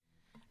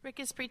Rick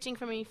is preaching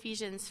from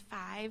Ephesians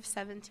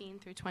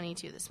 5:17 through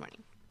 22 this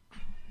morning.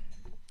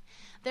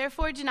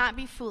 Therefore, do not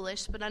be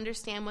foolish, but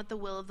understand what the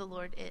will of the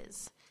Lord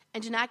is.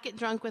 And do not get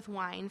drunk with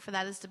wine, for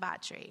that is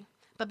debauchery,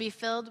 but be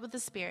filled with the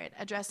Spirit,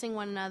 addressing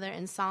one another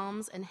in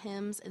psalms and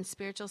hymns and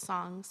spiritual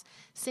songs,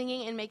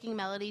 singing and making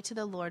melody to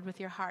the Lord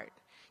with your heart,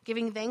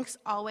 giving thanks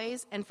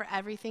always and for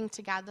everything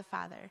to God the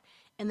Father,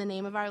 in the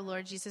name of our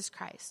Lord Jesus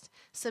Christ,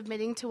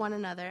 submitting to one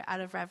another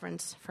out of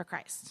reverence for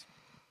Christ.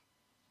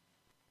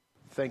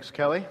 Thanks,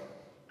 Kelly.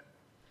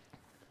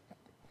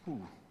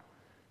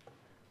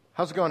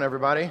 How's it going,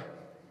 everybody?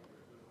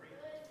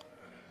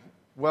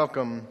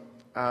 Welcome.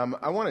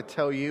 I want to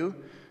tell you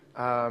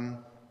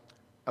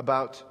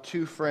about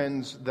two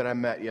friends that I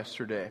met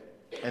yesterday,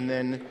 and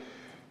then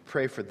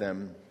pray for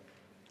them.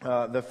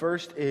 The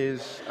first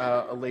is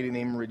a lady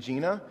named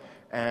Regina,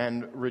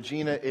 and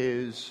Regina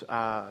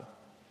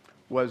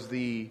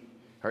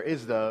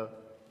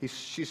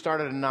she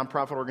started a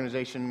nonprofit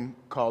organization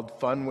called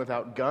Fun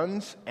Without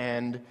Guns,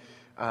 and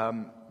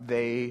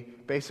they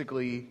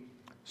basically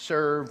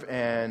serve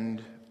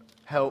and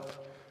help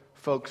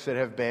folks that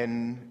have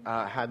been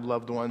had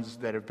loved ones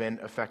that have been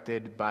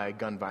affected by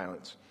gun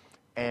violence.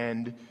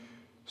 And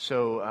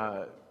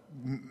so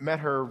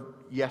met her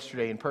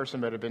yesterday in person,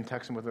 but I've been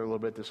texting with her a little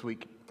bit this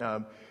week.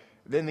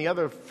 Then the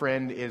other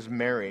friend is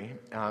Mary.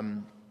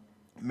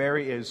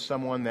 Mary is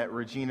someone that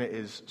Regina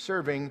is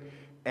serving,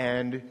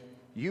 and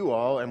you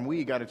all and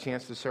we got a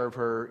chance to serve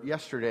her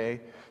yesterday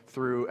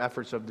through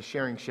efforts of the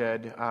Sharing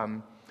Shed.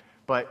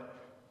 But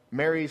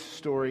Mary's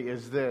story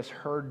is this.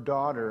 Her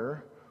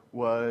daughter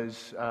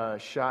was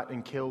shot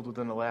and killed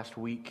within the last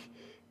week,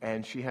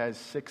 and she has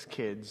 6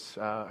 kids.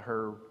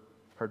 Her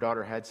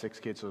daughter had 6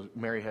 kids, so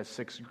Mary has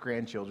 6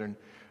 grandchildren.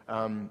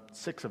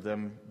 6 of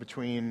them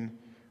between,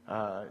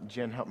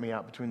 Jen, help me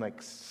out, between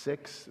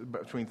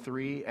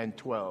 3 and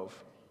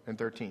 12 and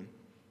 13.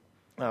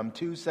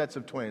 2 sets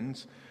of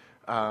twins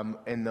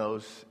in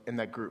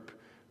that group.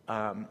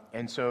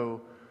 And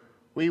so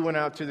we went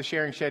out to the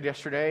Sharing Shed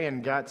yesterday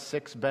and got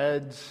 7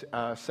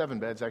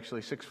 beds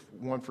actually,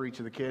 1 for each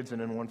of the kids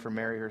and then 1 for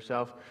Mary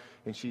herself.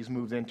 And she's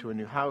moved into a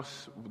new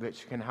house that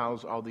she can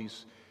house all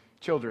these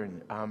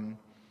children.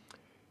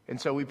 And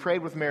so we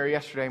prayed with Mary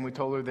yesterday, and we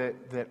told her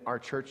that our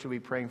church will be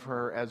praying for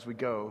her as we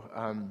go.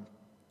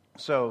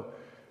 So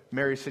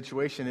Mary's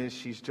situation is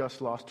she's just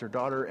lost her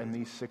daughter, and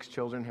these 6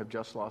 children have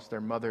just lost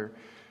their mother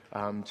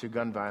to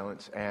gun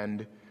violence.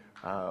 And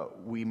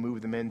we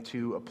moved them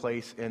into a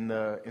place in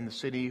the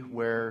city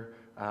where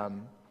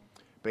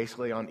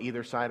basically on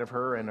either side of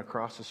her and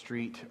across the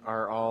street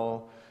are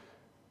all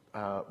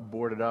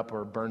boarded up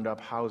or burned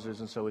up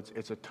houses. And so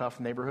it's a tough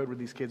neighborhood where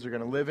these kids are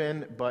going to live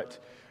in. But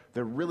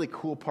the really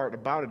cool part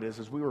about it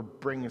is we were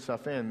bringing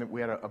stuff in.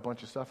 We had a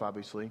bunch of stuff,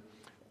 obviously,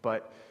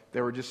 but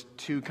there were just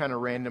 2 kind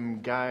of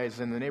random guys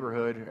in the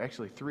neighborhood,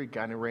 actually 3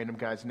 kind of random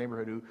guys in the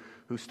neighborhood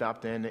who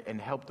stopped in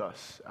and helped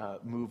us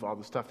move all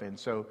the stuff in.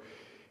 So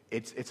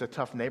it's a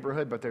tough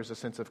neighborhood, but there's a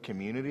sense of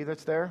community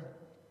that's there,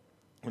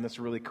 and that's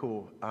really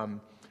cool.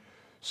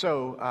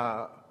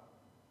 So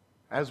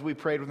as we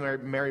prayed with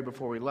Mary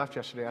before we left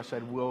yesterday, I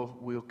said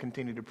we'll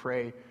continue to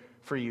pray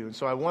for you. And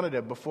so I wanted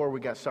to, before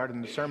we got started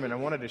in the sermon, I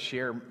wanted to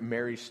share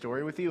Mary's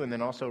story with you, and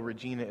then also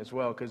Regina as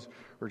well, because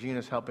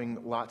Regina's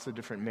helping lots of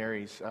different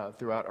Marys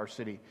throughout our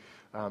city.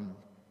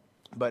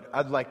 But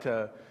I'd like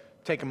to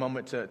take a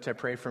moment to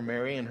pray for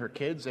Mary and her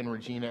kids and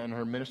Regina and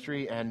her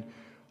ministry, and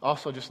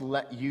also just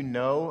let you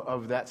know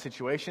of that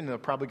situation.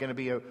 There's probably going to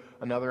be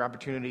another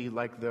opportunity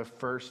like the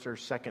first or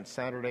second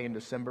Saturday in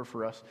December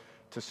for us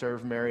to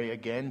serve Mary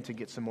again, to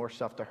get some more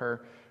stuff to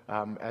her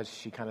as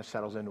she kind of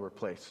settles into her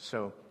place.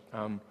 So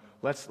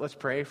let's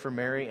pray for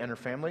Mary and her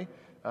family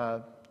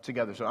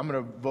together. So I'm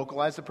going to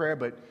vocalize the prayer,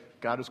 but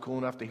God is cool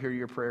enough to hear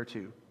your prayer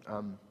too.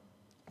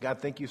 God,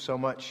 thank you so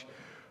much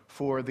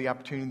for the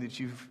opportunity that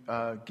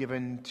you've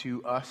given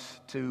to us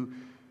to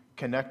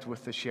connect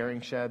with the Sharing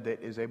Shed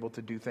that is able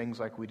to do things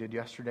like we did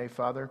yesterday,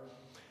 Father.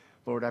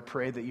 Lord, I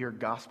pray that your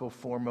gospel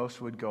foremost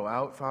would go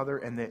out, Father,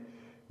 and that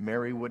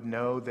Mary would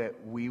know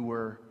that we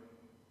were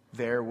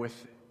there with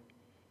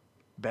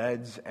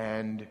beds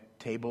and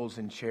tables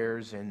and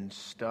chairs and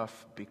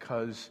stuff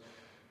because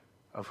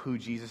of who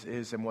Jesus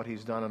is and what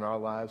he's done in our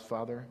lives,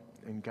 Father.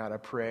 And God, I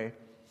pray,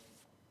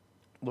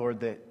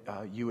 Lord, that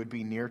you would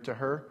be near to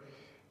her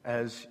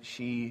as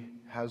she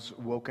has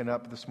woken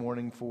up this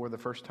morning for the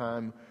first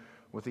time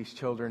with these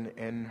children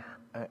in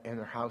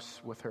her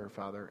house with her,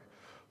 Father.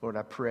 Lord,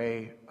 I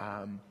pray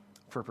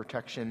for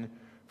protection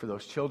for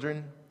those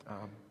children.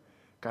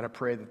 God, I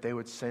pray that they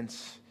would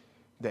sense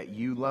that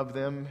you love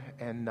them,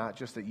 and not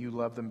just that you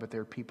love them, but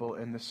there are people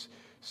in this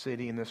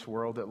city, in this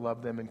world that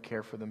love them and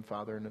care for them,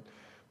 Father. And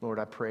Lord,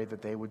 I pray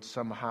that they would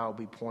somehow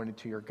be pointed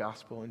to your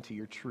gospel and to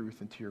your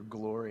truth and to your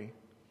glory.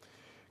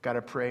 God, I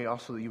pray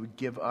also that you would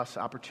give us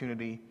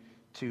opportunity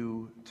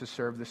to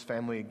serve this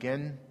family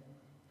again,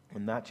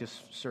 and not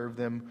just serve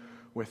them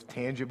with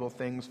tangible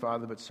things,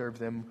 Father, but serve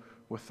them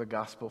with the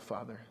gospel,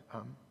 Father.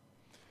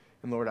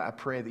 And Lord, I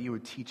pray that you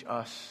would teach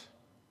us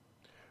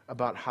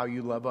about how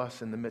you love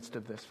us in the midst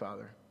of this,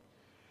 Father.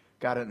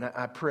 God, and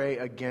I pray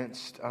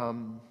against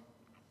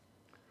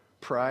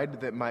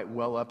pride that might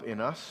well up in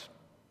us.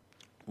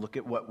 Look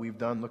at what we've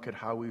done. Look at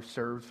how we've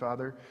served,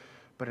 Father.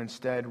 But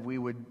instead, we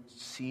would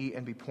see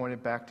and be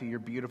pointed back to your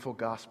beautiful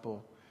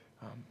gospel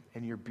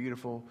and your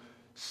beautiful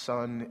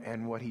Son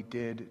and what he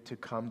did to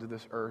come to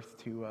this earth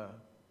to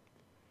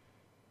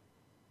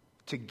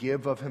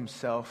give of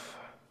himself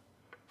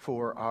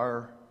for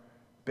our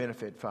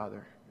benefit,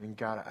 Father. And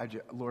God,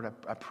 Lord,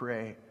 I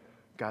pray,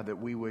 God, that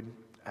we would,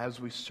 as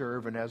we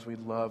serve and as we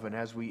love and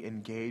as we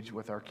engage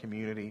with our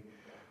community,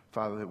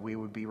 Father, that we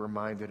would be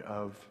reminded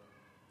of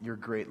your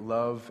great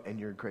love and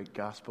your great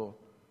gospel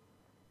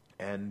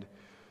and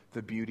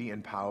the beauty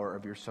and power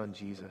of your Son,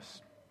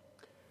 Jesus.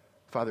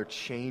 Father,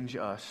 change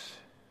us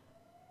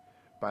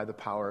by the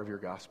power of your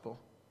gospel.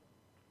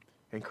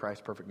 In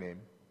Christ's perfect name,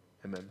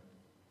 amen.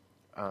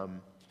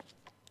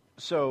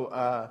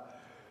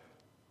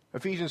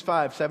 Ephesians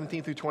 5,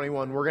 17 through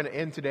 21. We're going to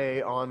end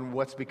today on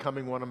what's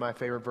becoming one of my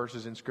favorite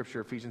verses in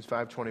Scripture, Ephesians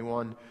 5,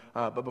 21.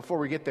 But before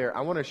we get there,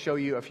 I want to show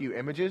you a few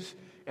images.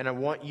 And I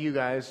want you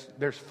guys,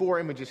 there's 4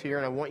 images here,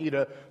 and I want you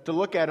to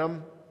look at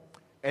them.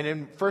 And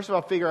then first of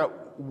all, figure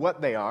out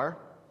what they are.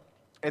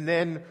 And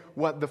then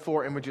what the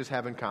 4 images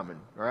have in common.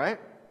 All right?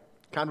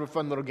 Kind of a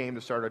fun little game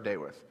to start our day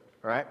with.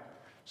 All right?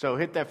 So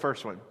hit that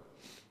first one.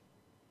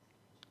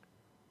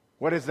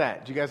 What is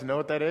that? Do you guys know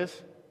what that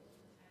is?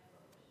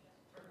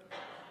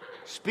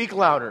 Speak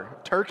louder.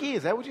 Turkey?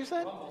 Is that what you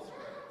said?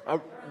 A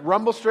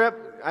rumble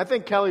strip? I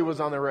think Kelly was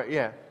on the right.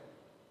 Yeah.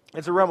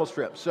 It's a rumble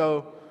strip.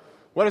 So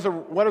what does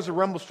a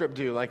rumble strip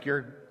do?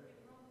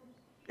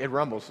 It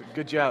rumbles.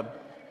 Good job.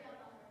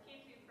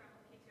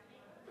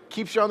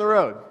 Keeps you on the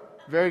road.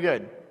 Very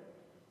good.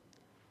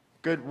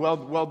 Good.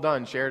 Well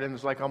done, Sheridan.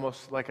 It's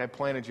almost like I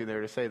planted you there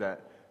to say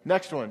that.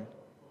 Next one.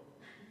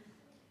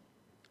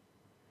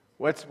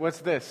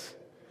 What's this?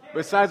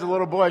 Besides a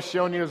little boy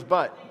showing you his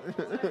butt.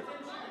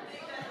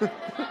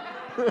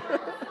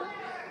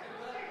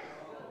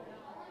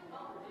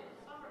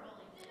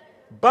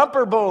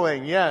 Bumper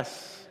bowling,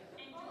 yes.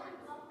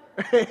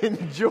 In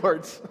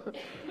jorts.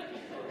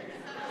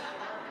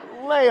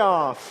 Lay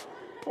off.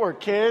 Poor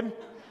kid.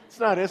 It's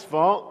not his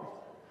fault.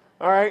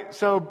 All right,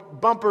 so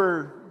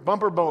bumper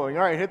bowling.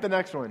 All right, hit the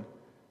next one.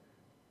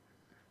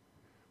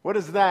 What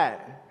is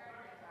that?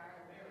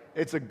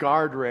 It's a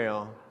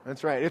guardrail.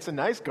 That's right. It's a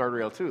nice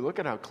guardrail, too. Look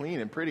at how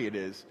clean and pretty it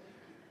is.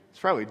 It's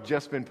probably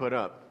just been put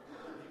up.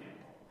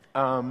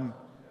 And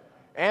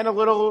a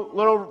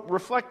little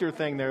reflector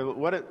thing there.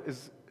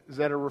 Is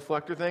that a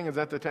reflector thing? Is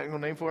that the technical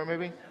name for it,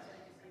 maybe?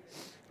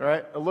 All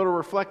right, a little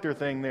reflector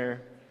thing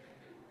there.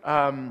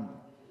 All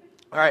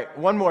right,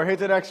 one more. Hit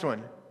the next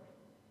one.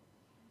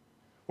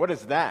 What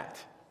is that?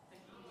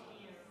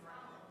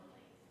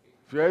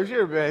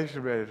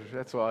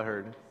 That's all I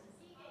heard.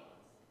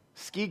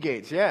 Ski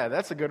gates. Yeah,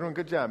 that's a good one.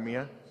 Good job,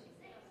 Mia.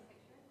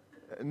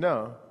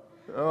 No.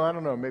 Oh, I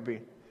don't know.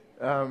 Maybe.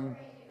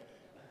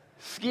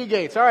 Ski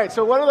gates. All right,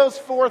 so what do those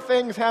 4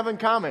 things have in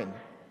common?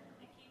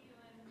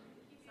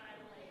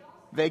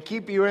 They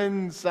keep you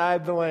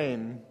inside the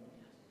lane.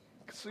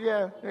 So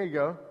yeah, there you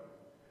go.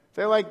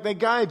 They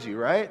guide you,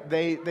 right?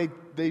 They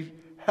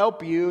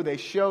help you, they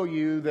show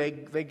you, they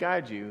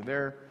guide you.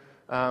 They're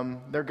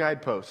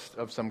guideposts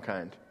of some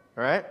kind.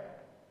 All right?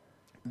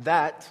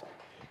 That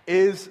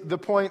is the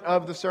point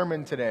of the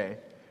sermon today.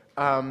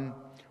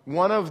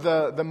 One of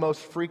the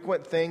most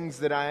frequent things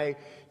that I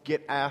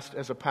get asked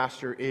as a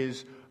pastor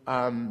is,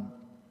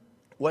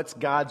 what's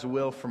God's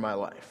will for my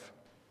life?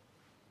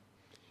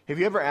 Have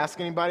you ever asked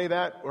anybody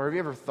that? Or have you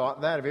ever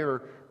thought that? Have you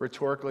ever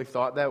rhetorically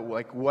thought that?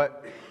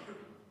 What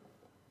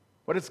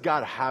does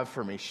God have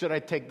for me? Should I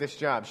take this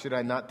job? Should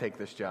I not take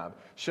this job?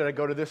 Should I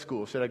go to this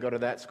school? Should I go to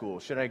that school?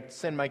 Should I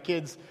send my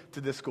kids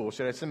to this school?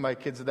 Should I send my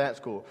kids to that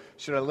school?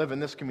 Should I live in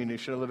this community?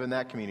 Should I live in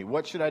that community?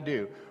 What should I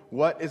do?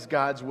 What is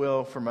God's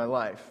will for my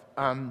life?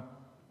 Those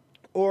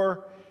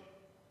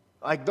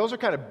are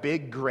kind of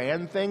big,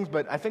 grand things,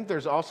 but I think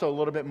there's also a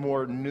little bit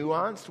more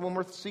nuanced when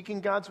we're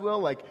seeking God's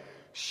will.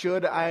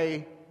 Should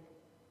I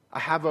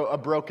have a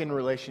broken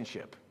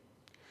relationship?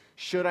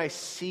 Should I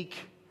seek,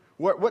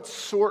 what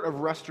sort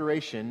of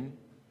restoration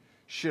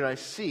should I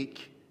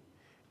seek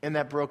in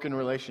that broken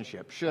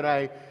relationship? Should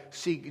I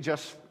seek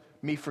just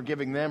me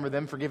forgiving them or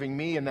them forgiving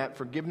me and that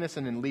forgiveness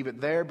and then leave it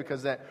there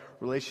because that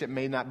relationship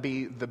may not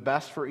be the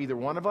best for either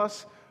one of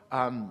us?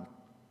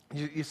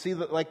 You see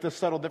the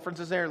subtle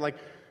differences there?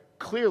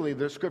 Clearly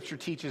the Scripture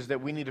teaches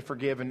that we need to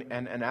forgive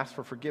and ask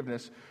for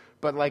forgiveness,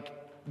 but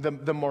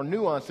the more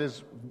nuance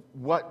is,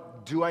 what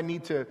do I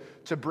need to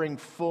bring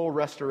full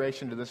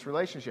restoration to this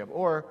relationship?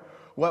 Or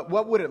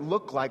what would it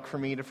look like for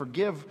me to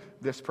forgive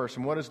this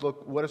person? What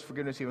does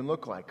forgiveness even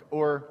look like?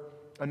 Or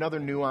another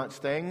nuanced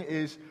thing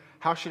is,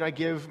 how should I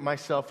give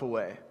myself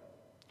away?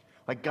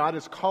 God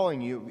is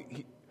calling you.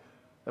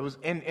 That was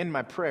in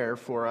my prayer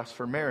for us,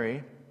 for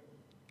Mary,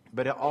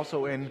 but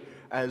also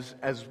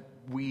as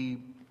we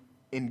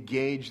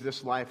engage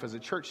this life as a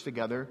church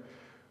together,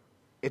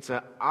 it's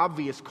an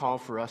obvious call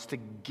for us to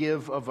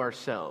give of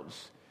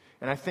ourselves.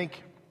 And I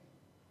think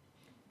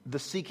the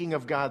seeking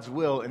of God's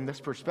will in this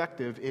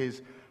perspective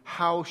is,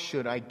 how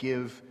should I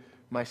give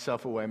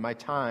myself away? My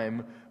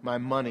time, my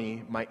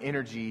money, my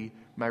energy,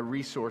 my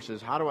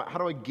resources. How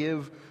do I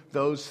give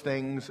those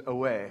things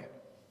away?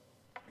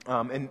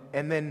 And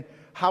then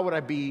how would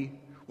I be?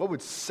 What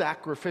would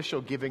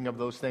sacrificial giving of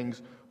those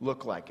things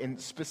look like?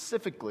 And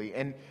specifically,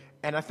 and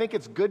I think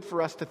it's good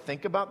for us to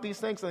think about these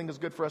things. I think it's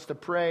good for us to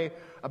pray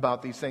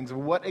about these things.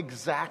 What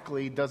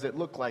exactly does it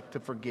look like to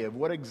forgive?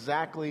 What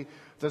exactly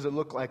does it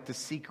look like to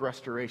seek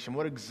restoration?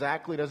 What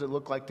exactly does it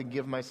look like to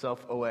give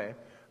myself away?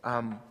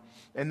 And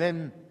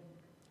then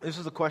this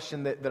is a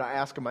question that I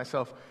ask of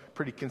myself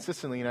pretty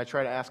consistently, and I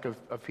try to ask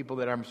of people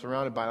that I'm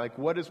surrounded by. Like,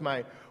 what's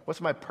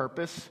my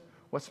purpose?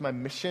 What's my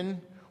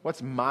mission?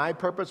 What's my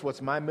purpose?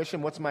 What's my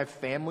mission? What's my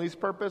family's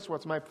purpose?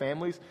 What's my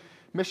family's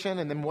mission?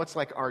 And then what's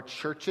like our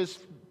church's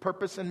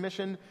purpose and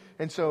mission?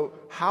 And so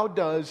how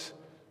does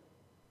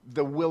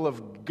the will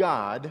of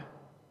God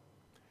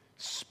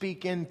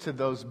speak into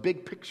those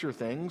big picture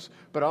things,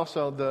 but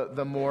also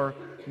the more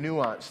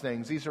nuanced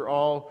things? These are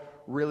all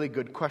really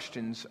good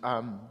questions.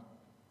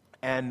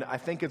 And I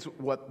think it's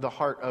what the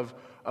heart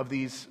of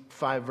these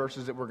 5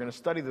 verses that we're going to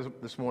study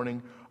this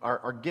morning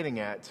are getting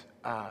at.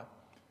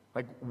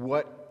 Like,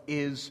 what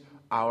is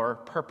our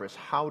purpose?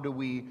 How do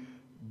we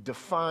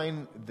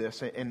define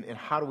this, and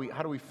how do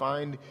we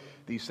find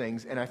these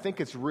things? And I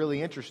think it's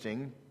really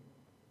interesting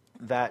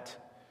that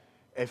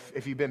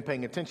if you've been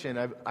paying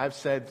attention, I've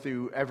said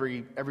through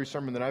every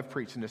sermon that I've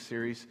preached in this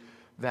series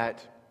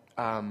that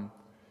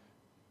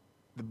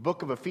the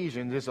book of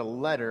Ephesians is a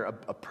letter,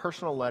 a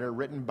personal letter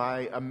written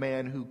by a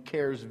man who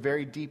cares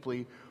very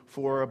deeply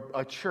for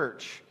a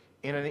church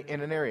in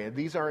an area.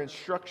 These are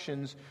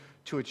instructions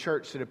to a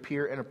church that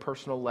appear in a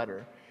personal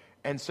letter.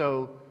 And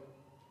so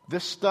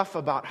this stuff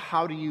about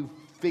how do you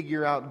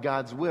figure out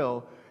God's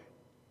will,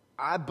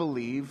 I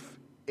believe,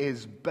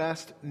 is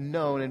best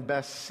known and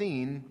best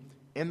seen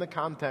in the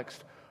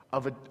context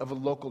of a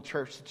local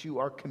church that you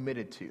are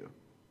committed to.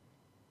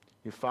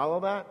 You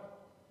follow that?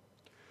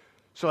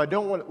 So I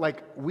don't want,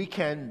 we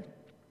can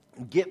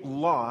get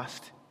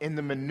lost in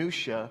the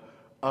minutia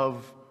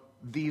of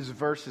these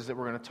verses that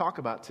we're going to talk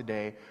about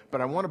today, but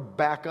I want to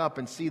back up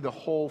and see the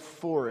whole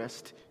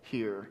forest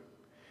here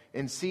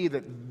and see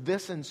that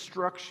this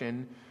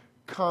instruction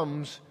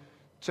comes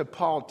to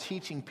Paul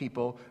teaching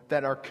people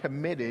that are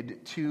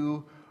committed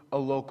to a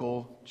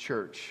local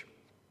church.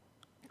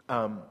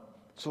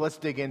 So let's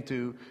dig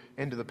into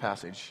the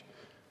passage.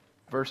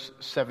 Verse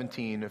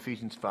 17,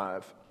 Ephesians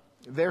 5.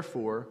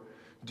 Therefore,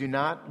 do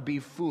not be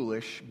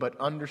foolish, but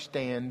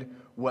understand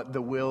what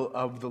the will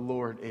of the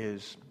Lord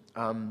is.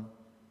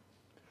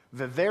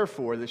 The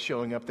therefore that's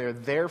showing up there,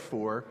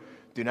 therefore,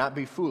 do not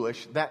be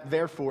foolish. That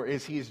therefore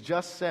is, he's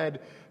just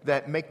said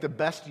that make the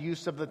best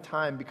use of the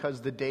time because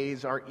the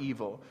days are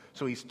evil.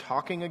 So he's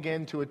talking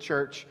again to a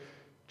church,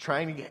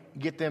 trying to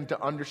get them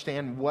to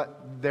understand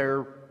what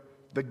the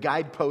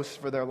guideposts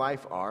for their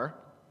life are.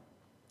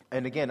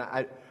 And again,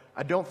 I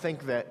don't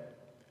think that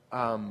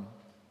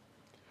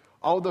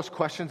all of those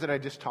questions that I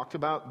just talked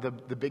about,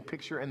 the big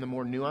picture and the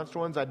more nuanced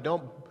ones, I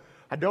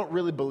don't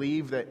really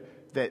believe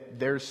that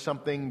there's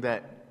something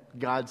that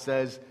God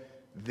says,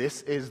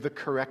 this is the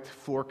correct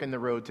fork in the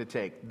road to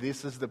take.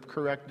 This is the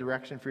correct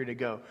direction for you to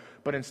go.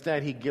 But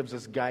instead, he gives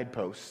us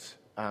guideposts.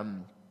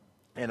 And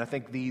I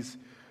think these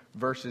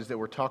verses that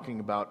we're talking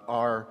about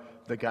are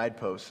the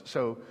guideposts.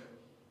 So,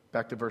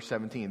 back to verse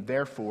 17.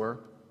 Therefore,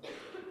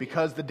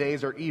 because the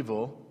days are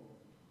evil,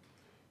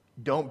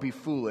 don't be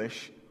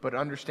foolish, but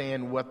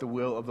understand what the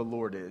will of the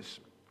Lord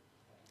is.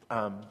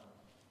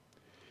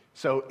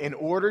 So, in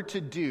order to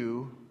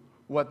do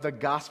what the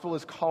gospel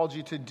has called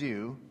you to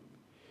do,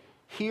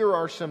 here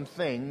are some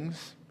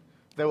things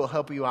that will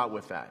help you out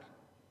with that.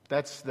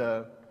 That's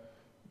the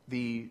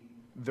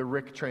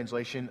Rick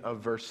translation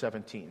of verse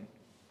 17.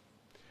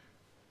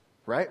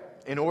 Right?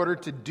 In order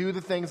to do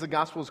the things the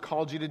gospel has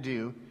called you to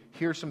do,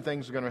 here's some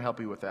things that are going to help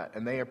you with that.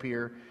 And they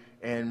appear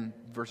in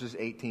verses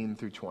 18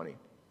 through 20.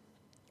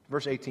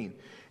 Verse 18.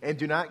 And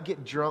do not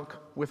get drunk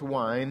with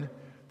wine,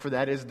 for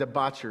that is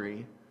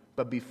debauchery,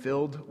 but be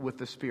filled with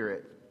the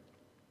Spirit.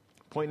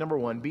 Point number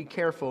 1, be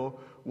careful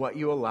what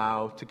you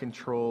allow to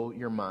control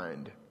your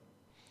mind.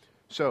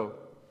 So,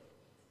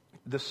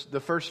 the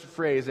first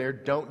phrase there,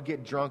 don't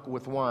get drunk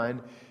with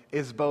wine,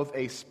 is both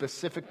a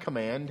specific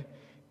command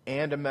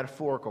and a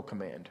metaphorical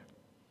command.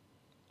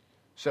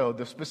 So,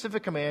 the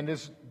specific command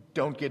is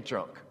don't get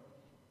drunk.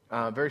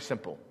 Very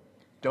simple.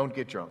 Don't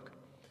get drunk.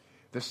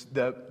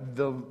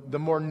 The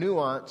more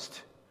nuanced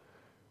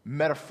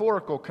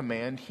metaphorical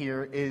command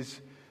here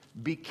is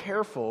be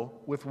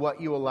careful with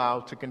what you allow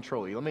to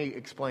control you. Let me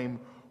explain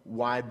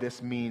why this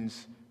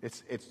means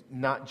it's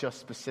not just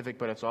specific,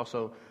 but it's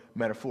also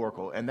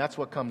metaphorical. And that's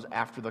what comes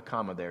after the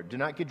comma there. Do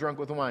not get drunk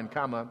with wine,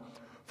 comma,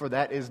 for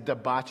that is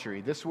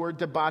debauchery. This word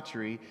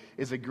debauchery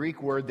is a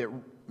Greek word that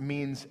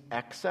means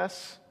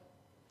excess.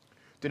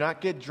 Do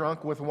not get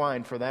drunk with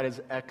wine, for that is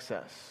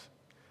excess.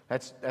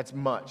 That's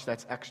much,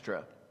 that's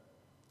extra.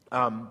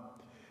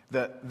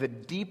 The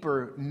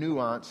deeper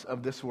nuance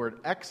of this word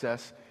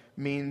excess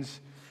means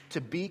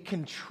to be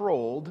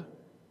controlled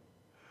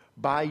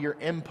by your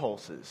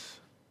impulses,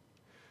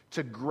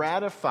 to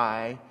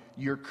gratify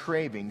your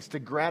cravings, to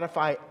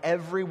gratify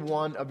every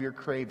one of your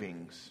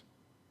cravings.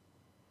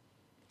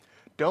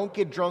 Don't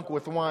get drunk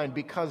with wine,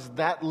 because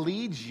that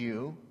leads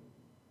you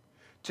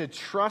to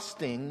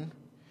trusting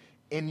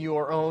in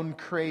your own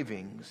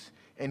cravings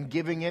and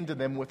giving into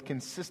them with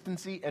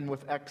consistency and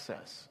with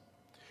excess.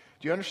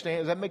 Do you understand?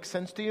 Does that make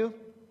sense to you?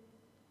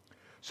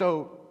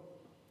 So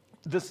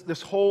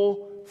this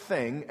whole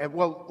thing, and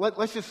well,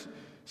 let's just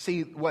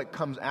see what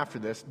comes after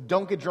this.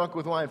 Don't get drunk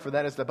with wine, for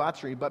that is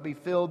debauchery, but be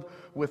filled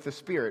with the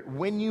Spirit.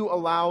 When you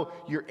allow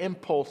your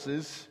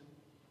impulses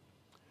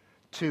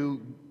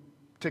to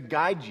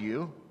guide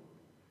you,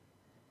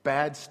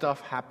 bad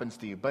stuff happens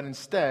to you. But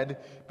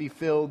instead, be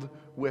filled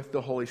with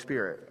the Holy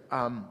Spirit.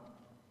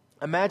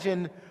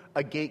 Imagine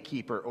a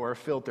gatekeeper or a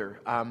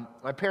filter.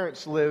 My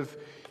parents live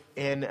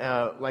in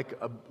like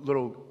a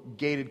little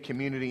gated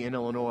community in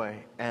Illinois,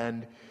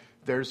 and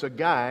there's a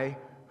guy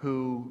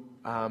who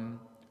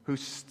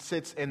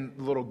sits in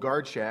the little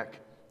guard shack,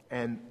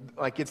 and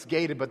like it's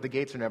gated, but the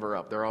gates are never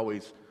up. They're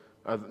always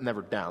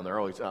never down. They're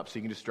always up, so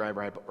you can just drive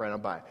right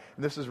on by.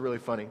 And this is really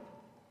funny.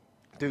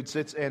 Dude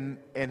sits in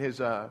his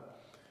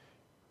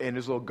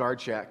little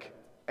guard shack,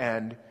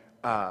 and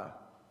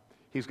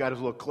he's got his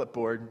little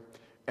clipboard.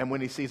 And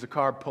when he sees a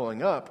car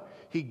pulling up,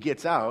 he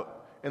gets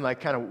out and like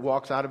kind of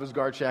walks out of his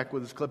guard shack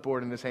with his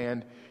clipboard in his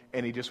hand,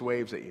 and he just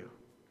waves at you.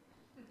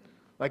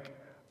 Like,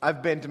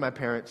 I've been to my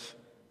parents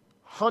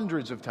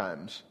hundreds of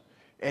times,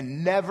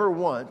 and never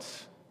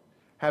once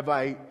have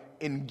I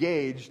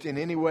engaged in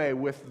any way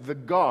with the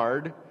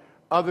guard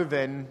other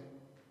than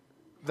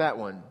that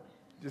one.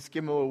 Just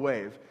give him a little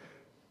wave.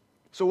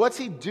 So what's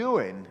he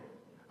doing?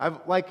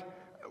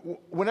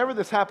 Whenever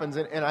this happens,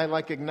 and I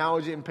like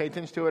acknowledge it and pay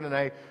attention to it, and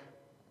I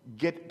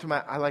get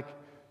to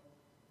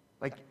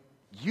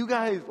you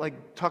guys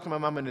like talk to my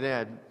mom and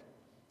dad.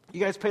 You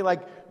guys pay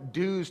like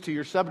dues to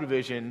your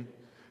subdivision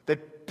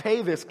that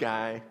pay this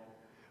guy.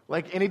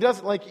 Like, and he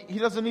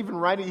doesn't even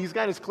write it. He's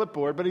got his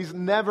clipboard, but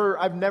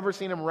I've never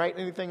seen him write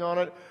anything on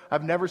it.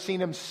 I've never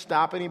seen him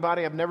stop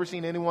anybody. I've never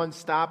seen anyone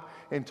stop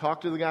and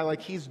talk to the guy.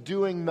 Like, he's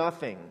doing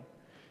nothing.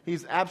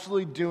 He's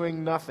absolutely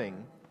doing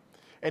nothing.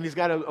 And he's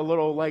got a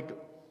little like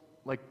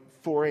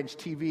 4-inch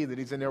TV that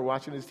he's in there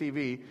watching his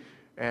TV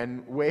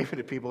and waving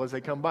at people as they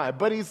come by.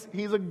 But he's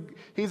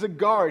a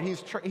guard.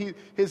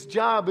 His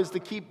job is to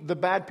keep the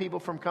bad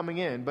people from coming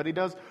in, but he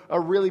does a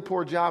really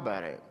poor job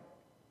at it.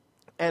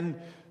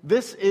 And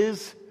this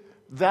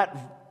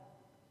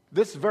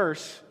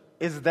verse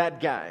is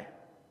that guy.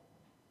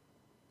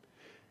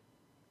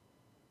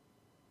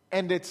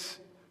 And it's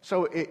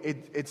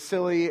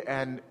silly,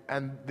 and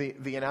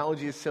the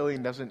analogy is silly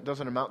and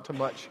doesn't amount to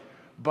much.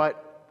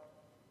 But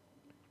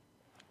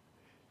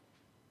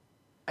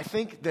I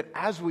think that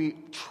as we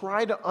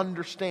try to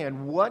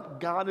understand what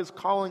God is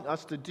calling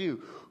us to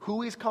do,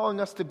 who He's calling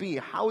us to be,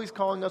 how He's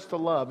calling us to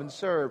love and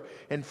serve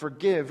and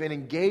forgive and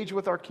engage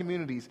with our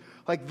communities,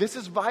 like, this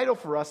is vital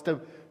for us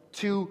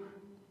to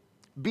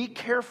be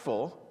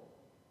careful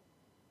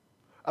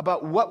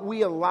about what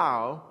we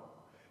allow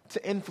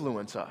to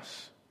influence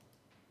us.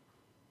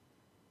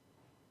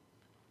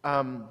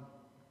 And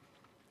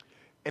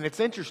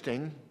it's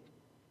interesting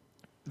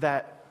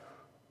that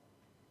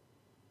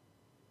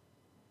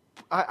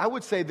I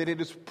would say that it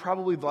is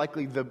probably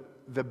likely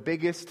the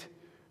biggest,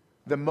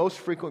 the most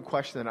frequent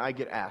question that I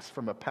get asked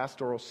from a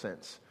pastoral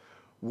sense.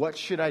 What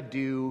should I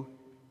do?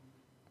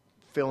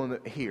 Fill in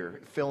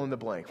the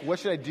blank. What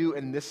should I do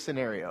in this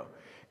scenario?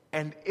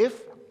 And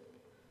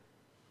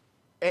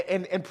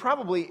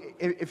probably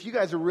if you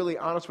guys are really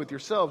honest with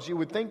yourselves, you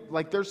would think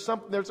like there's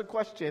a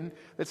question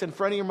that's in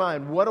front of your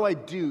mind. What do I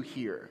do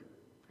here?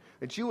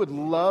 That you would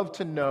love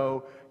to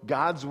know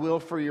God's will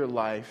for your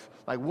life,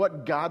 like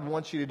what God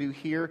wants you to do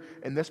here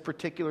in this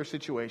particular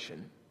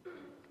situation.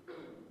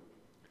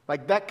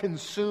 Like, that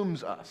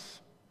consumes us.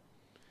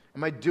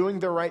 Am I doing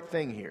the right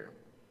thing here?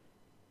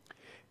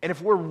 And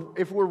if we're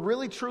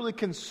really truly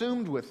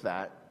consumed with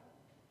that,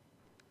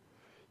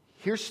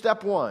 here's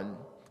step one.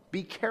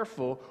 Be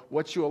careful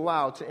what you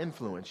allow to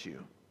influence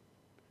you.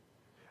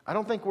 I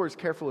don't think we're as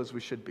careful as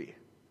we should be.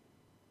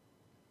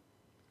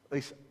 At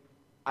least,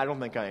 I don't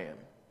think I am.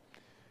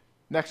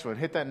 Next one,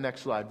 hit that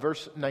next slide.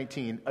 Verse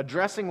 19,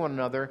 addressing one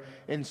another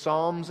in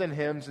psalms and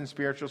hymns and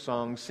spiritual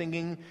songs,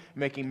 singing,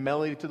 making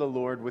melody to the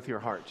Lord with your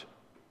heart.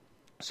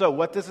 So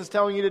what this is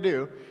telling you to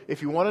do,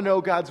 if you want to know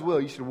God's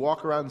will, you should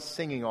walk around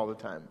singing all the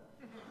time.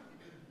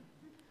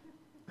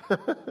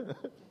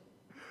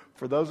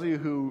 For those of you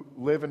who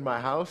live in my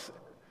house,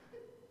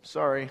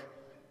 sorry.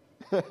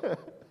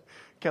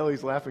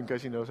 Kelly's laughing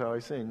because she knows how I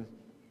sing.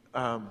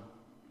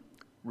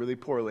 Really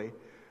poorly.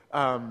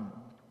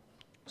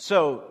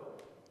 So,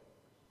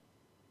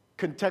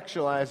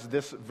 contextualize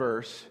this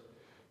verse.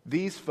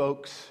 These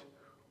folks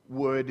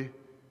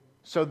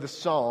so the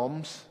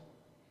Psalms,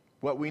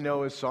 what we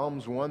know as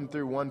Psalms 1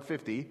 through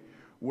 150,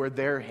 were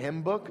their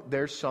hymn book,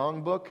 their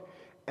song book,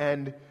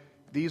 and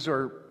these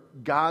are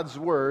God's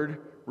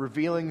word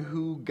revealing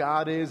who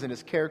God is and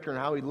his character and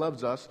how he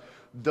loves us,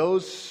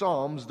 those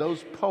psalms,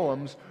 those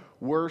poems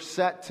were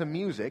set to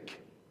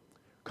music.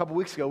 A couple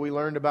weeks ago, we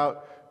learned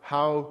about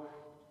how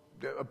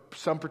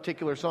some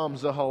particular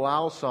psalms, the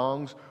Hallel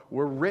songs,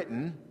 were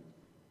written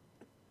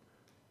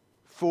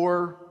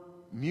for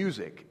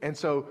music. And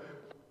so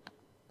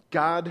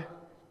God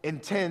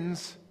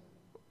intends,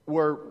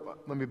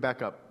 let me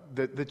back up.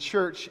 The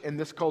church in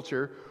this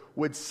culture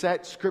would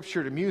set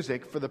Scripture to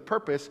music for the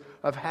purpose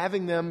of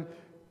having them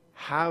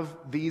have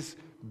these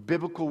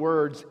biblical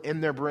words in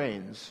their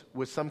brains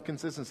with some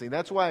consistency.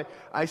 That's why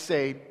I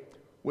say,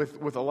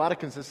 with a lot of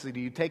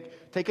consistency, you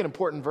take an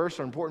important verse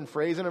or important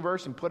phrase in a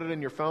verse and put it in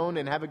your phone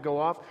and have it go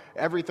off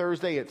every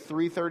Thursday at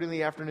 3:30 in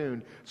the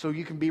afternoon so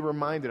you can be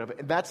reminded of it.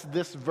 And that's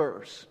this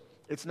verse.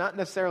 It's not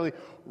necessarily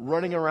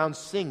running around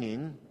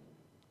singing,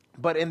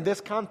 but in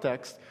this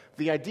context,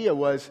 the idea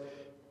was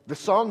the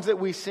songs that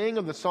we sing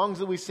are the songs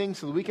that we sing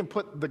so that we can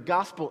put the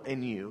gospel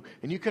in you.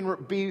 And you can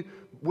be,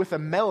 with a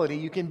melody,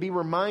 you can be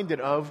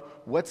reminded of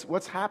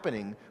what's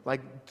happening,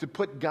 like to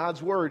put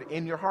God's word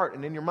in your heart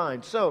and in your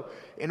mind. So,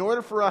 in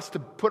order for us to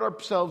put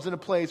ourselves in a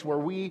place where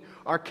we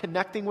are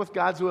connecting with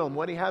God's will and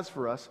what he has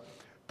for us,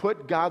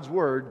 put God's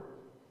word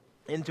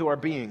into our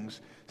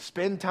beings.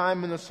 Spend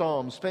time in the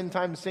Psalms, spend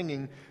time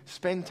singing,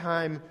 spend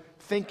time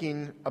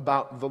thinking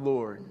about the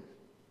Lord.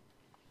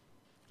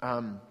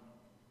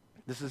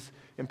 This is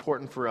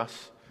important for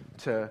us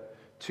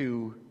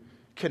to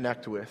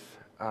connect with.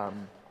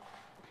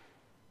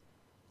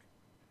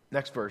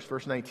 Next verse,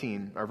 verse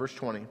 19, or verse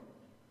 20.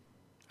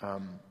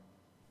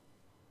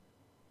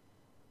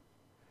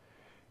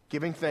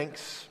 Giving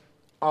thanks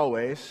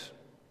always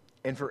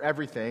and for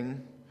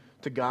everything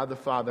to God the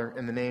Father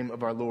in the name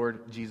of our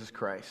Lord Jesus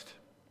Christ.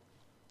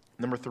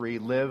 Number 3,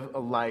 live a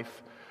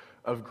life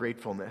of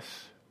gratefulness.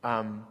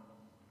 I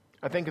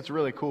think it's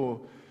really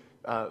cool.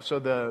 So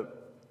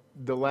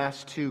the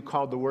last two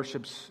called to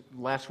worships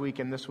last week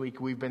and this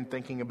week, we've been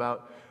thinking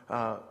about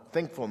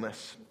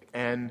thankfulness.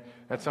 And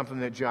that's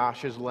something that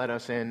Josh has led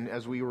us in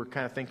as we were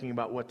kind of thinking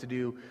about what to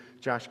do.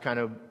 Josh kind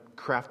of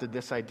crafted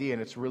this idea,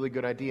 and it's a really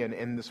good idea.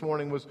 And this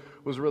morning was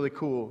really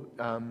cool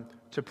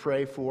to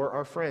pray for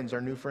our friends,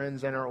 our new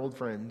friends and our old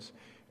friends.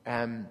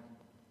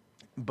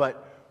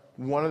 But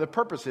one of the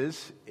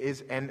purposes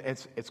is, and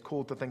it's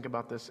cool to think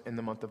about this in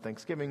the month of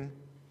Thanksgiving,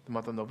 the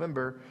month of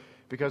November,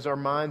 because our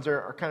minds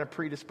are kind of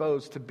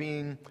predisposed to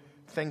being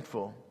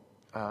thankful,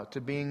 to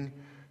being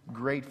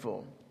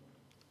grateful.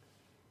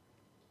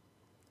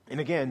 And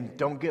again,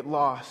 don't get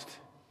lost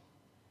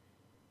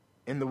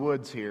in the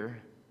woods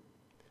here.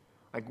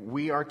 Like,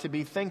 we are to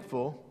be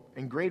thankful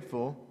and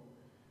grateful,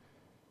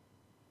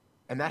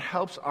 and that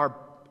helps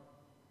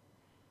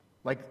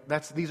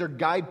these are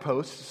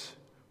guideposts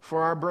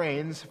for our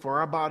brains, for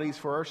our bodies,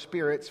 for our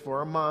spirits, for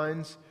our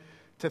minds,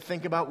 to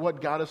think about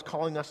what God is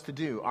calling us to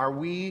do. Are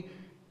we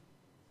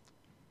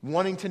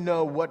wanting to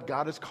know what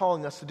God is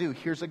calling us to do?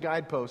 Here's a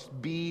guidepost.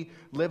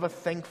 Live a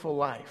thankful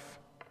life.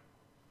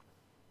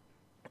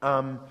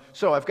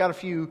 So I've got a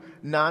few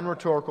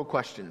non-rhetorical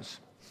questions.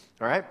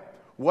 All right?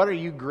 What are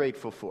you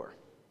grateful for?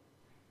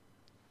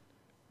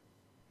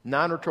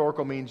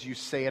 Non-rhetorical means you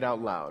say it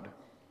out loud.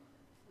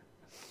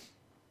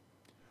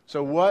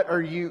 So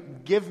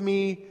give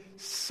me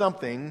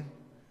something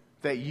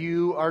that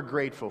you are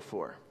grateful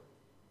for.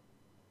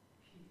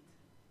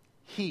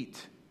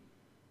 Heat.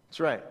 That's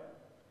right.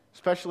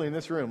 Especially in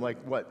this room.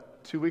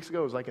 2 weeks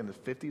ago, it was in the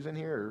 50s in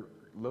here, or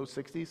low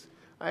 60s?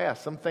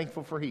 Yes, I'm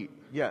thankful for heat.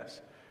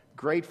 Yes.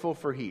 Grateful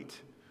for heat.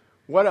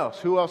 What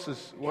else?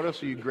 What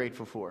else are you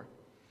grateful for?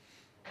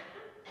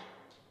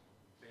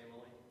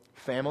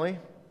 Family?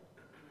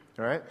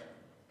 All right.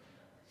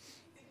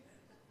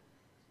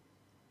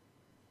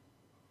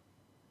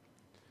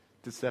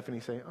 Did Stephanie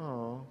say,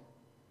 "Oh"?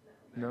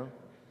 No?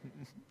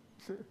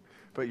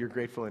 But you're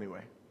grateful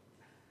anyway.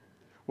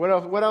 What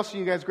else are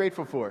you guys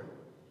grateful for?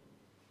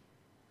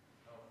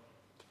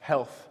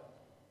 Health.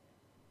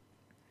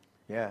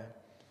 Yeah.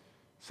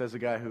 Says the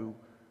guy who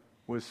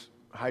was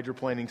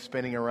hydroplaning,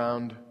 spinning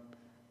around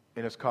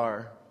in his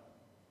car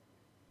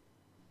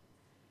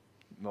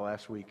in the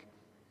last week.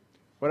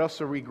 What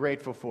else are we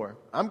grateful for?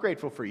 I'm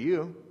grateful for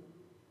you.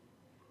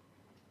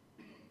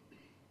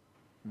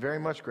 Very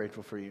much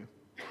grateful for you.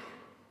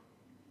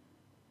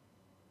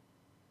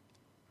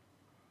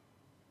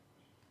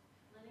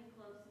 Living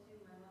close to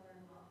my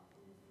mother-in-law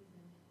in the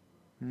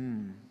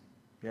season.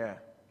 Yeah.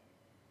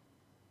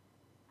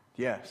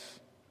 Yes,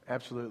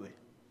 absolutely.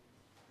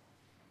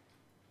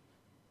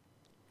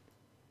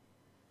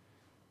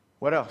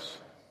 What else?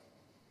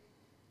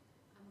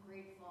 I'm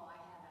grateful.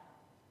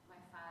 My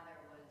father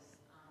was the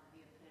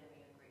epitome of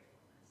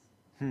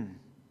gratefulness.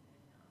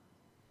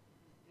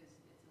 It's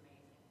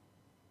amazing.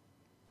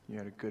 You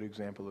had a good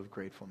example of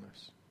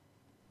gratefulness.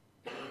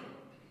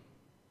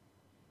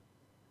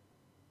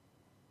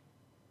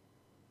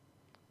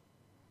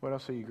 What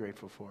else are you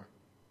grateful for?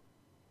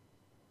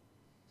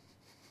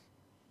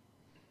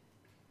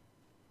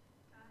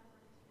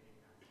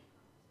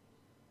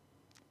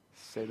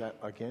 Say that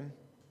again.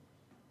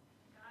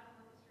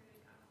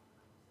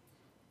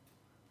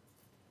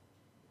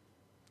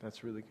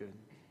 That's really good.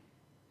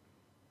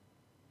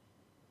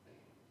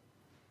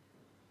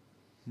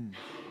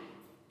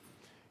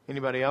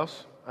 Anybody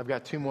else? I've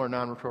got 2 more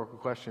non-rhetorical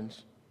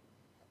questions,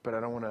 but I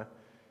don't want to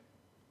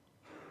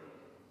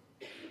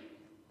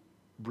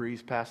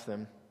breeze past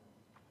them.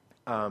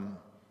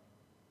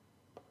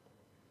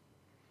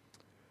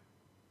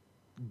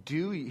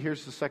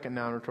 Here's the second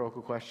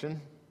non-rhetorical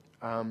question.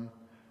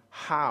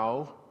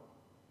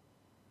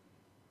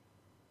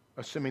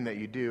 Assuming that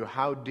you do,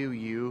 how do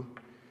you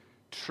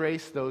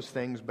trace those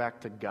things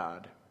back to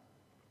God?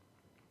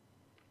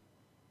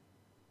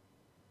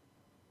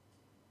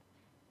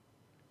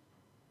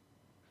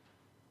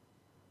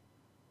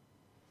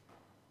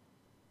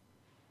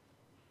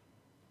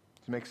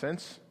 Does it make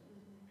sense?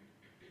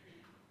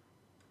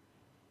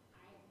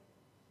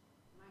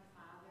 My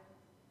father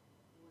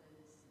was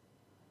a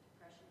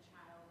depression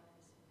child.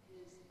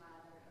 His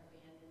father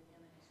abandoned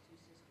him and his 2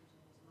 sisters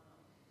and his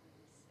mom when he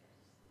was 6.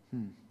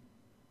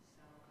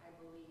 So I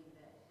believe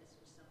that this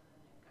was something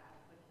that God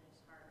put in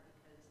his heart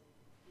because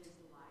his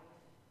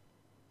life,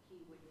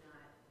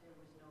 there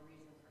was no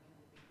reason for him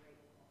to be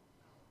grateful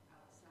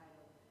outside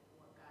of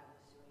what God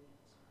was doing in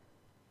his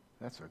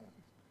heart.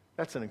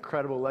 That's an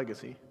incredible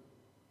legacy.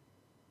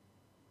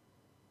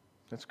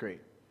 That's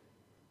great.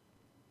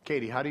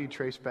 Katie, how do you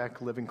trace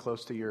back living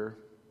close to your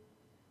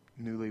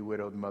newly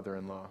widowed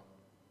mother-in-law?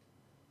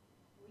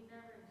 We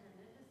never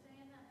intended to stay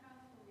in that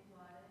house when we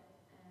bought it,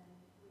 and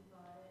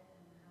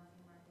the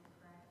housing market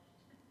crashed.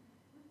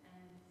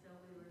 And so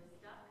we were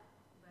stuck,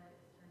 but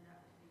it turned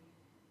out to be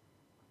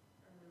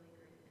a really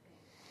great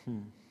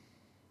thing.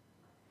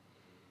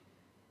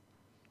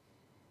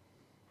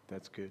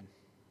 That's good.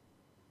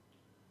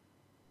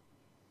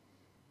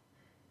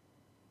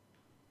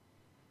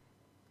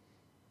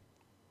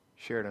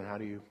 Sheridan, how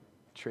do you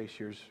trace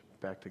yours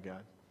back to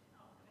God?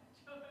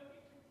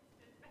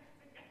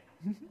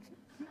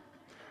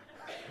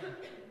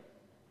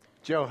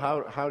 Joe,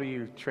 how do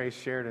you trace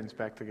Sheridan's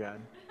back to God?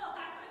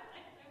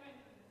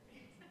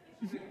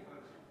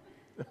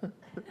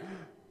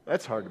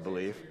 That's hard to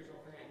believe.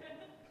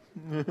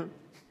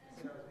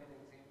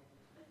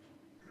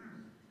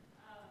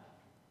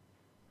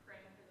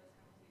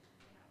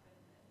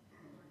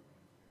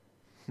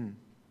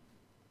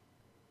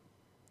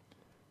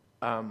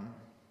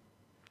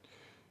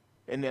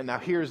 And then now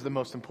here's the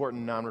most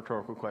important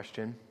non-rhetorical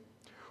question.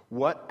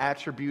 What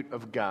attribute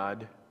of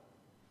God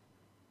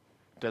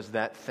does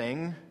that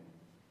thing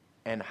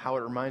and how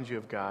it reminds you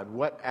of God,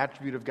 what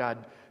attribute of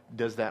God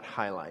does that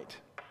highlight?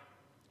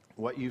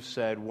 What you've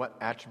said, what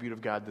attribute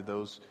of God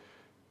do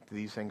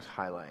these things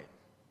highlight?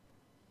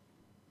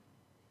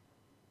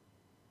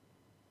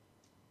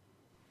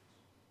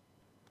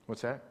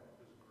 What's that?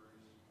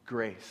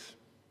 Grace.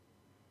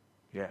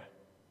 Yeah.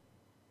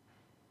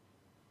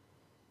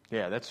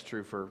 Yeah, that's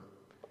true for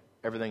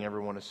everything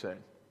everyone has said.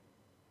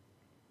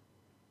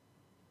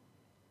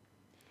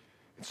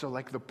 And so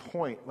the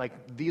point,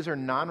 these are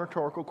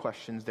non-rhetorical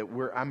questions that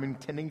I'm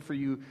intending for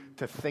you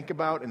to think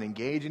about and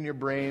engage in your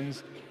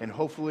brains, and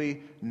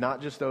hopefully not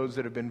just those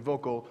that have been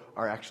vocal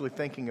are actually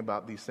thinking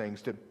about these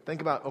things, to think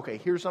about, okay,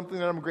 here's something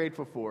that I'm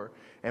grateful for,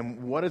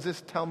 and what does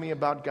this tell me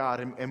about God,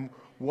 and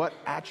what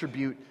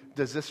attribute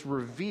does this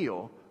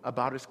reveal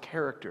about his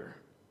character?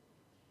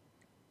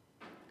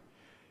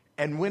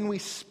 And when we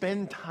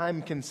spend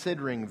time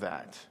considering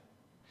that,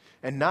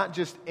 and not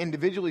just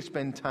individually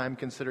spend time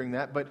considering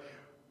that, but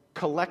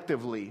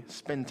collectively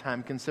spend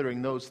time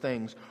considering those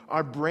things,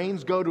 our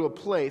brains go to a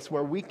place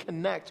where we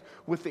connect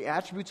with the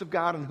attributes of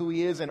God and who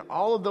he is, and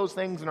all of those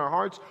things in our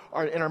hearts,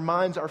 in our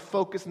minds, our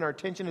focus and our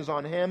attention is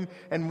on him.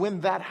 And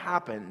when that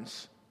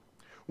happens,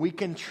 we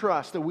can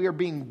trust that we are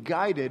being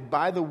guided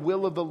by the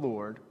will of the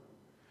Lord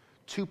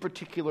to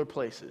particular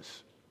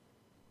places.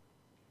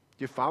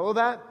 Do you follow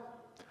that?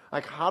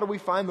 How do we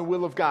find the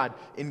will of God?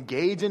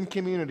 Engage in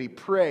community,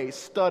 pray,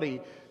 study.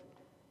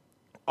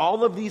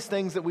 All of these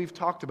things that we've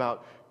talked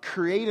about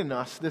create in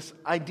us this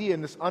idea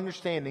and this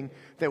understanding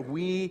that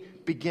we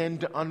begin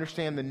to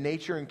understand the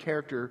nature and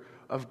character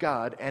of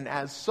God, and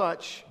as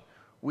such,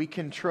 we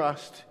can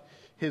trust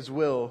his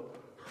will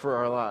for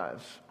our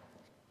lives.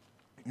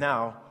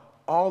 Now,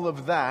 all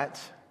of that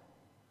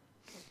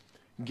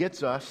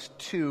gets us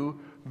to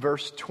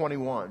verse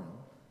 21.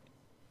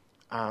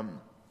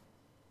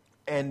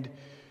 And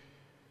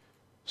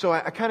so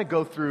I kind of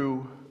go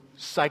through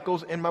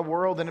cycles in my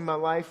world and in my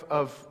life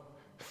of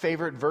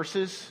favorite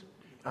verses.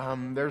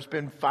 There's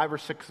been 5 or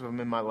 6 of them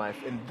in my life,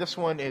 and this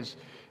one is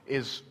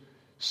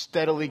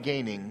steadily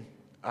gaining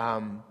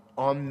on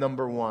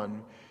number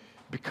 1,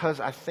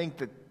 because I think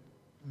that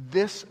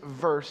this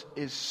verse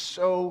is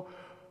so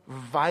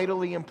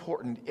vitally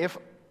important.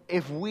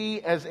 If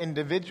we as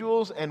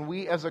individuals and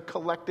we as a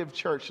collective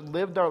church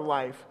lived our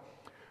life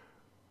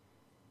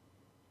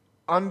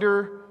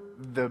under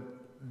the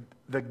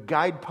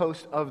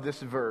guidepost of this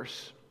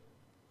verse,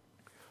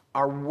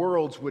 our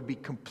worlds would be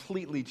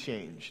completely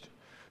changed.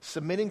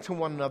 Submitting to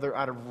one another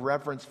out of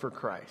reverence for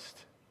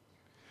Christ.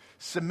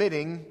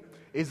 Submitting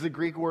is the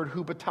Greek word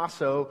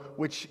hupotasso,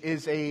 which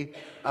is a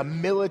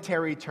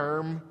military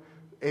term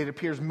it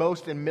appears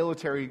most in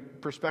military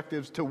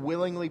perspectives, to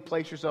willingly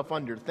place yourself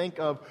under. Think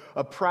of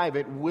a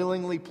private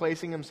willingly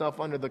placing himself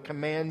under the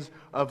commands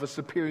of a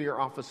superior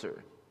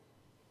officer.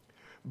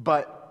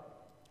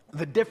 But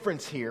the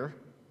difference here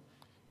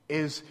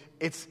is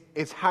it's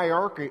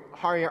hierarchy.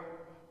 You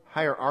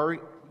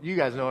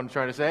guys know what I'm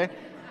trying to say.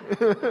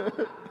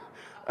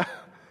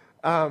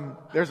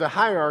 There's a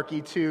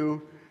hierarchy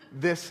to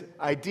this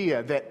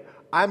idea that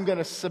I'm going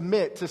to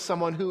submit to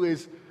someone who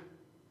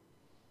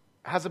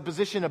has a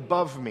position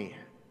above me.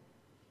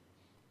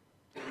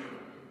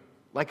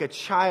 Like a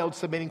child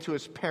submitting to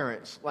his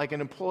parents, like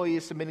an employee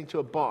is submitting to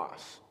a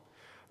boss.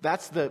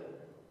 That's the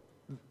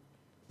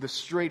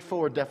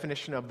straightforward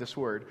definition of this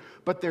word.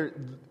 But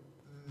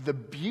the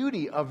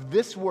beauty of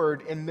this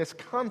word in this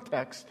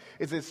context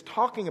is it's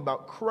talking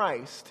about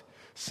Christ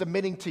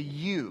submitting to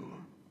you,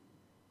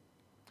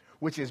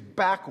 which is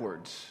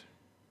backwards.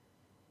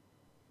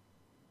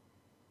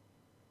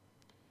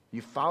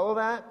 You follow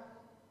that?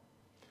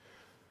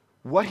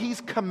 What he's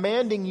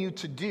commanding you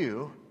to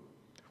do,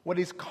 what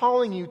he's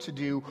calling you to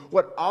do,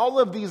 what all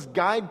of these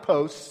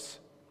guideposts,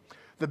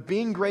 the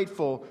being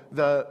grateful,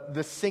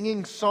 the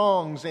singing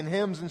songs and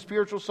hymns and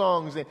spiritual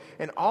songs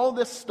and all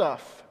this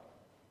stuff,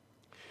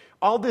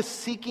 all this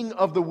seeking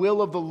of the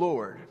will of the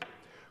Lord,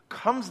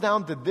 comes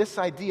down to this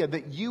idea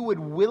that you would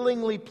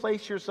willingly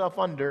place yourself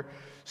under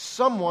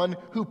someone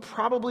who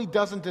probably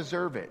doesn't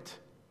deserve it.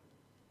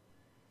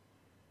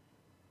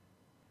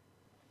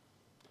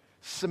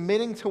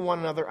 Submitting to one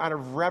another out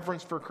of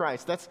reverence for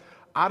Christ. That's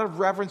out of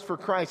reverence for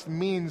Christ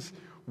means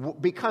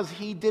because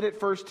he did it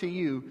first to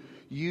you,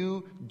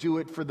 you do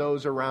it for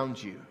those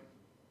around you.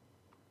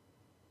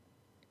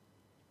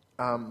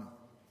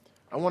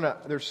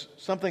 There's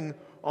something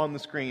on the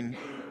screen.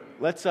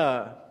 Let's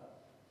just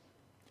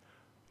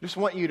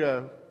want you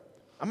to,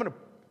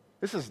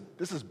 this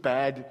is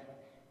bad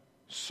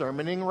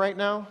sermoning right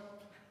now,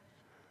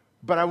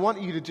 but I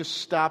want you to just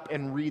stop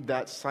and read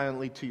that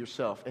silently to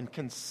yourself and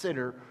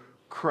consider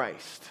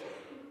Christ.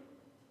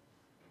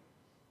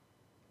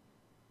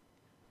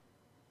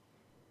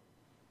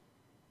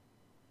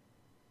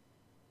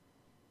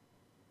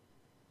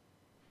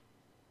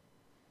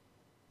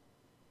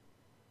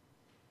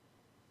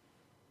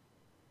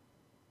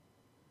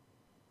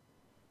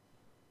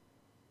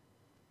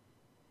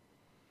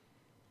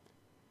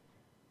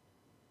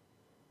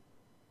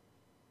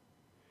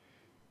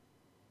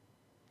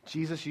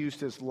 Jesus used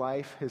his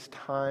life, his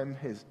time,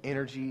 his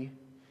energy,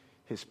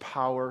 his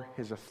power,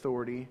 his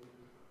authority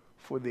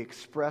for the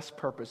express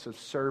purpose of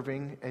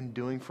serving and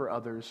doing for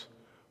others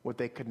what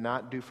they could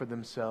not do for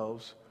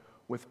themselves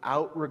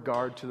without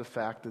regard to the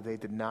fact that they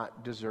did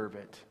not deserve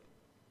it.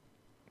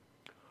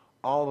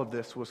 All of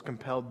this was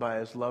compelled by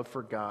his love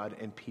for God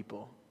and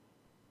people.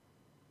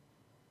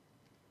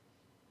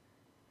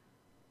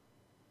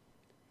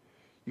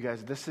 You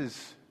guys, this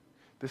is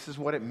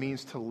what it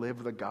means to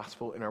live the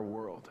gospel in our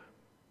world.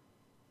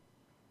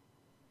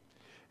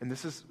 And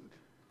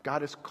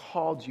God has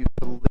called you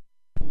to live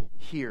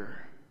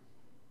here.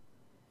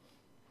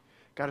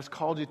 God has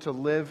called you to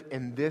live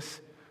in this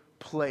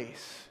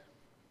place.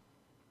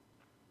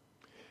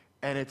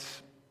 And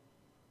it's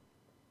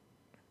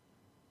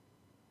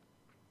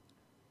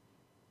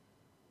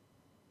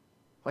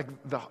like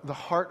the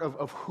heart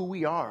of who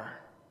we are.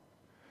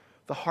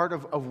 The heart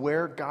of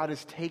where God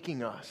is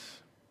taking us.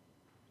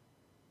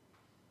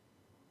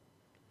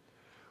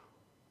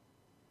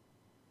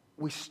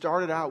 We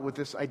started out with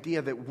this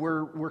idea that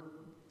we're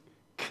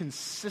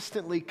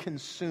consistently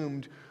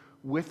consumed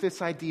with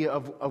this idea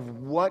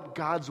of what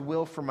God's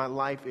will for my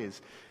life is.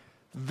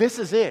 This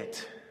is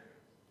it.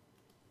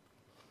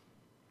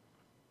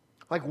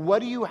 Like,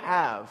 what do you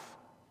have?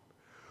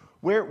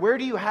 Where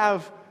do you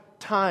have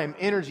time,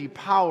 energy,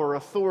 power,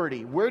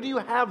 authority? Where do you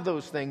have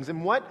those things?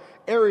 In what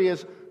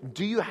areas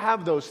do you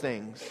have those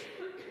things?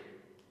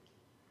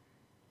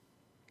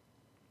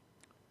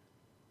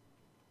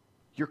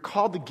 You're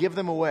called to give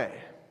them away.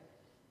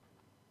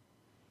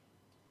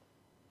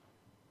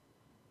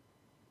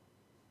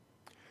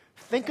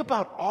 Think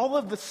about all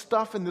of the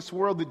stuff in this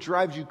world that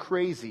drives you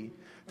crazy.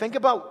 Think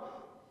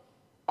about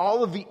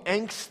all of the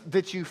angst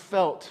that you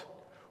felt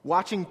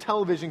watching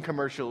television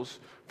commercials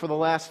for the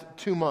last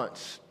 2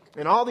 months.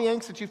 And all the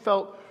angst that you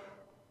felt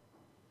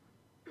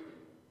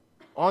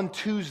on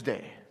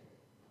Tuesday.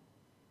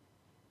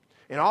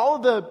 And all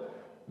of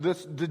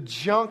the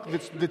junk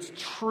that's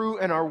true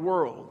in our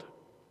world.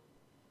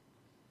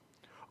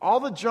 All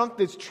the junk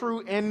that's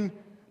true in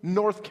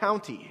North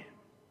County.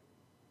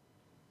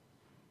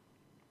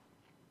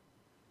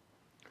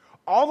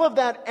 All of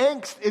that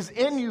angst is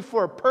in you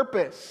for a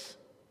purpose.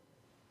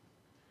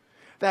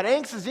 That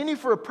angst is in you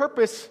for a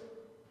purpose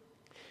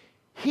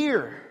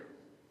here.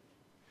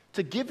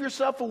 To give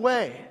yourself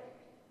away.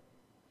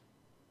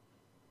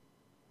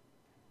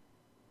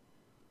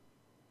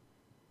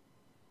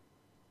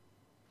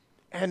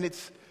 And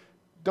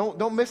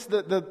don't miss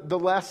the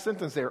last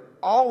sentence there.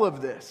 All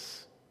of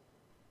this.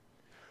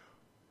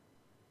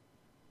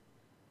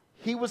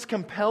 He was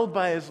compelled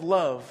by his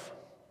love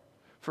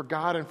for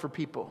God and for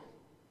people.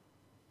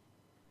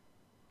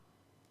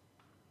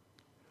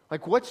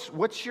 Like,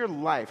 what's your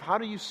life? How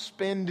do you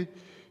spend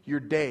your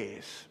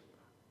days?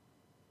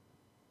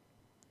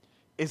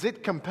 Is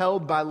it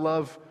compelled by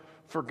love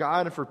for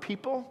God and for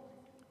people?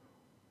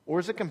 Or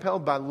is it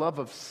compelled by love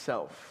of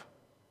self?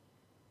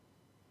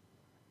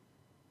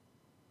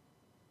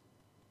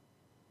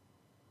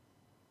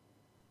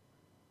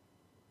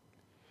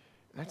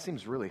 That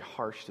seems really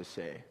harsh to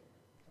say,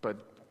 but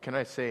can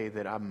I say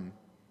that I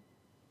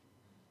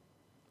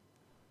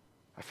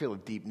feel a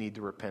deep need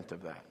to repent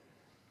of that.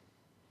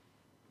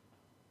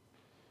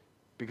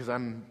 Because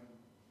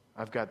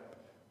I've got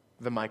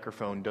the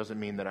microphone doesn't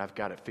mean that I've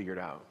got it figured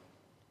out.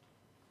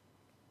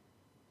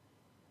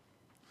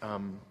 I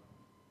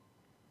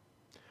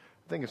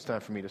think it's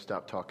time for me to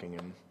stop talking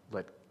and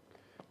let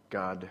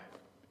God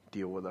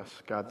deal with us.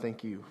 God,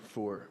 thank you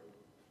for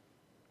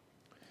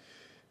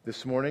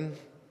this morning.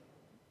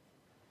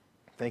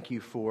 Thank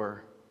you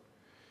for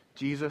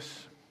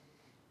Jesus.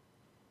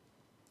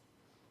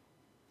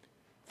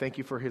 Thank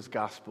you for his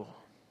gospel.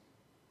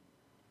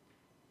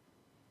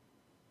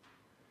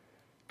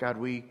 God,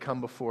 we come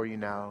before you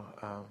now.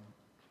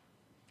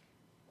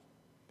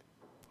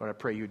 Lord, I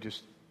pray you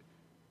just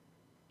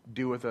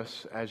do with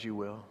us as you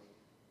will.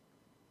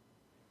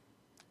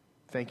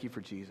 Thank you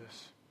for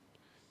Jesus.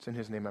 It's in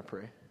his name I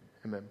pray.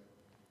 Amen.